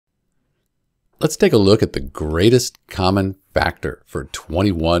Let's take a look at the greatest common factor for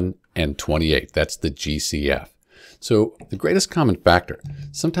 21 and 28. That's the GCF. So the greatest common factor,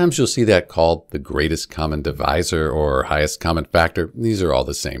 sometimes you'll see that called the greatest common divisor or highest common factor. These are all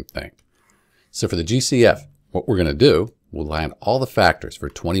the same thing. So for the GCF, what we're going to do, we'll line all the factors for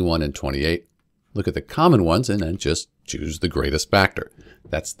 21 and 28, look at the common ones, and then just choose the greatest factor.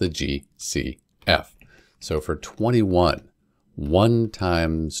 That's the GCF. So for 21, 1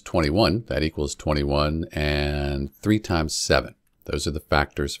 times 21, that equals 21, and 3 times 7. Those are the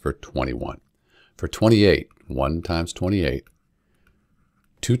factors for 21. For 28, 1 times 28,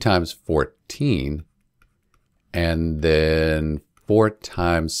 2 times 14, and then 4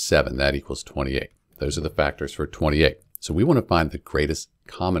 times 7, that equals 28. Those are the factors for 28. So we want to find the greatest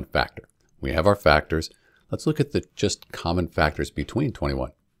common factor. We have our factors. Let's look at the just common factors between 21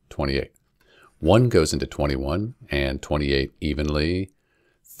 and 28. 1 goes into 21 and 28 evenly.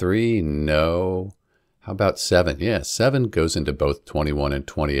 3, no. How about 7? Yeah, 7 goes into both 21 and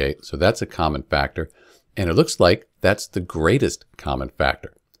 28. So that's a common factor. And it looks like that's the greatest common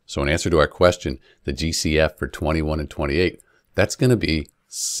factor. So in answer to our question, the GCF for 21 and 28, that's going to be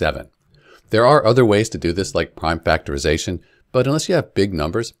 7. There are other ways to do this, like prime factorization, but unless you have big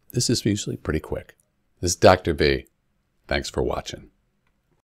numbers, this is usually pretty quick. This is Dr. B. Thanks for watching.